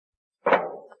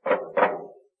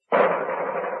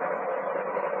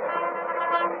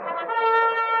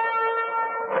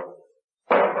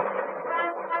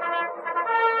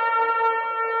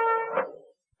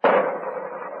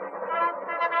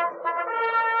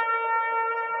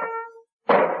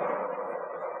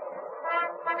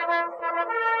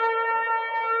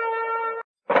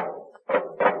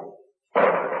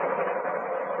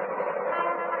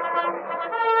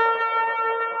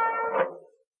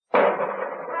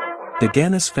The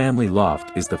Ganus family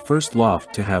loft is the first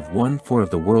loft to have won 4 of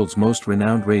the world's most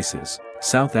renowned races: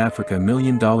 South Africa $1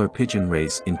 Million Pigeon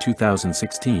Race in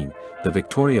 2016, the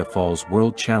Victoria Falls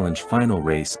World Challenge Final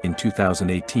Race in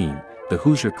 2018, the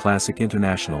Hoosier Classic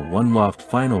International One Loft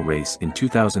Final Race in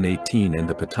 2018 and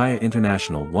the Pattaya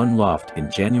International One Loft in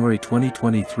January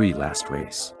 2023 last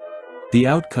race. The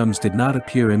outcomes did not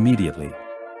appear immediately.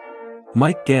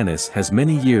 Mike Ganus has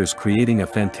many years creating a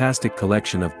fantastic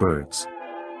collection of birds.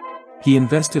 He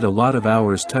invested a lot of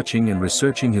hours touching and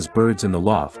researching his birds in the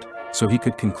loft, so he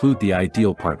could conclude the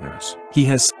ideal partners. He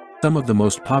has some of the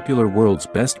most popular world's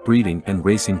best breeding and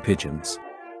racing pigeons.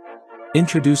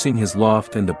 Introducing his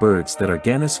loft and the birds that are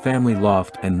Ganus family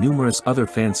loft and numerous other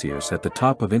fanciers at the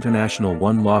top of international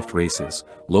one loft races,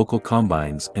 local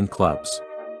combines and clubs.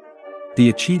 The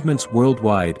achievements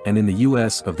worldwide and in the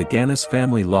US of the Ganus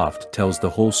family loft tells the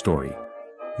whole story.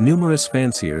 Numerous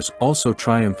fanciers also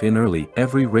triumph in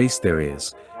every race there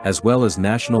is, as well as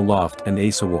national loft and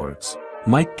ace awards.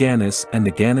 Mike Ganus and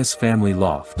the Ganus family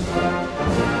loft.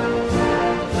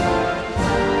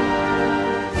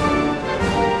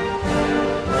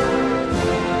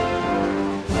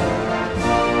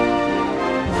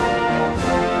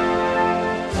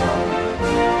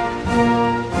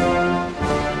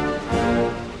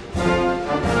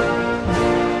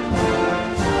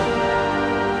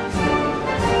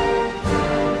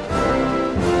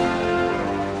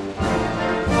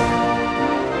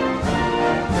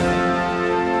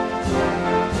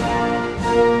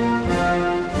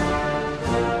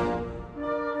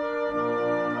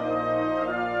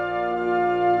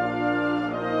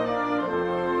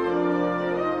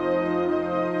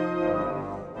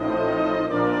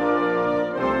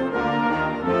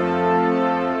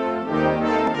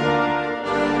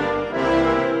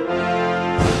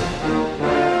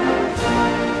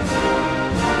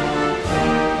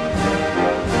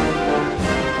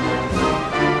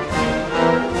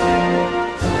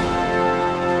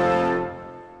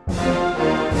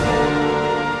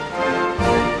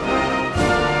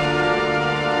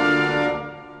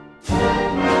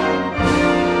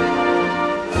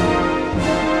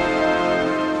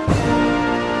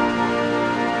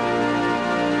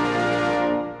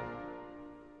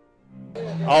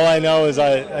 All I know is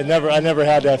I never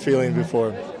had that feeling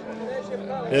before.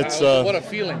 It's what a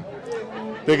feeling!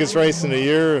 Biggest race in the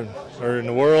year or in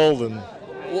the world, and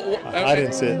I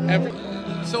didn't see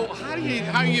it. So how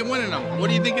are you winning them? What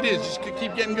do you think it is? Just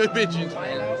keep getting good pigeons.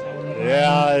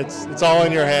 Yeah, it's all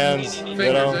in your hands. Fingers,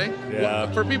 you know? Eh?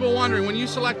 Yeah. For people wondering, when you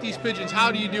select these pigeons,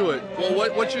 how do you do it?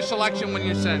 Well, what's your selection when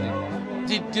you're sending?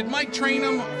 Did Mike train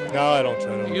them? No, I don't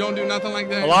train them. You don't do nothing like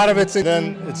that? A lot of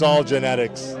it's all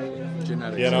genetics.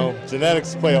 You know,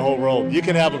 genetics play a whole role. You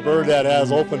can have a bird that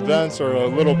has open vents or a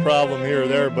little problem here or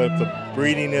there, but if the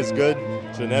breeding is good,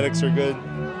 genetics are good,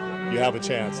 you have a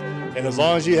chance. And as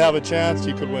long as you have a chance,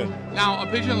 you could win. Now, a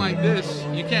pigeon like this,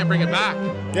 you can't bring it back.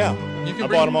 Yeah, I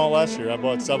bought them all last year. I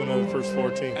bought 7 of the first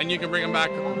 14. And you can bring them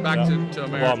back yeah. to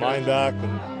America. Bought mine back.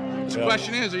 And, the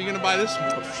question is, are you going to buy this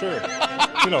one? Oh, for sure.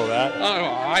 You know that.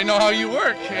 I know how you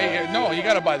work. Hey, no, you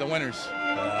got to buy the winners.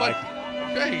 But,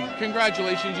 hey,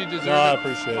 congratulations, you deserve it. I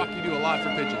appreciate it. You do a lot for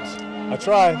pigeons. I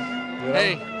try. You know?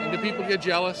 Hey, and do people get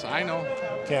jealous? I know.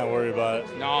 Can't worry about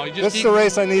it. No, you just This is the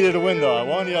race I needed to win, though. I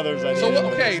won the others. I needed to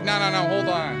win. Okay, no, hold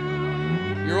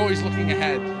on. You're always looking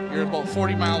ahead. You're about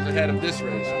 40 miles ahead of this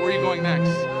race. Where are you going next?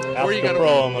 Africa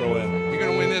Pro, I'm going to win. You're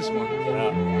going to win this one? Yeah.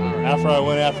 Right. After I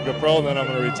win Africa Pro, then I'm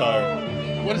going to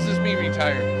retire. What does this mean,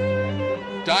 retire?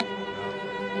 Done?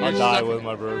 I'll die with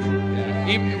my birds. Yeah.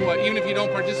 Even if you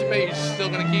don't participate, you're still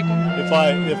going to keep them?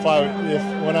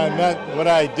 What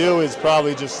I do is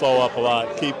probably just slow up a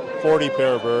lot. Keep 40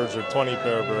 pair of birds or 20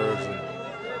 pair of birds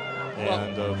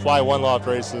and fly one loft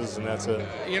races, and that's it.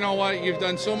 You know what? You've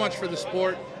done so much for the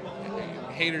sport.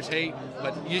 Haters hate,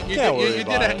 but you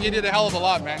did a hell of a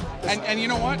lot, man. And you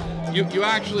know what? You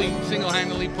actually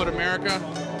single-handedly put America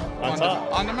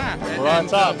on the map. We're on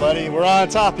top, buddy. We're on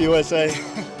top, USA.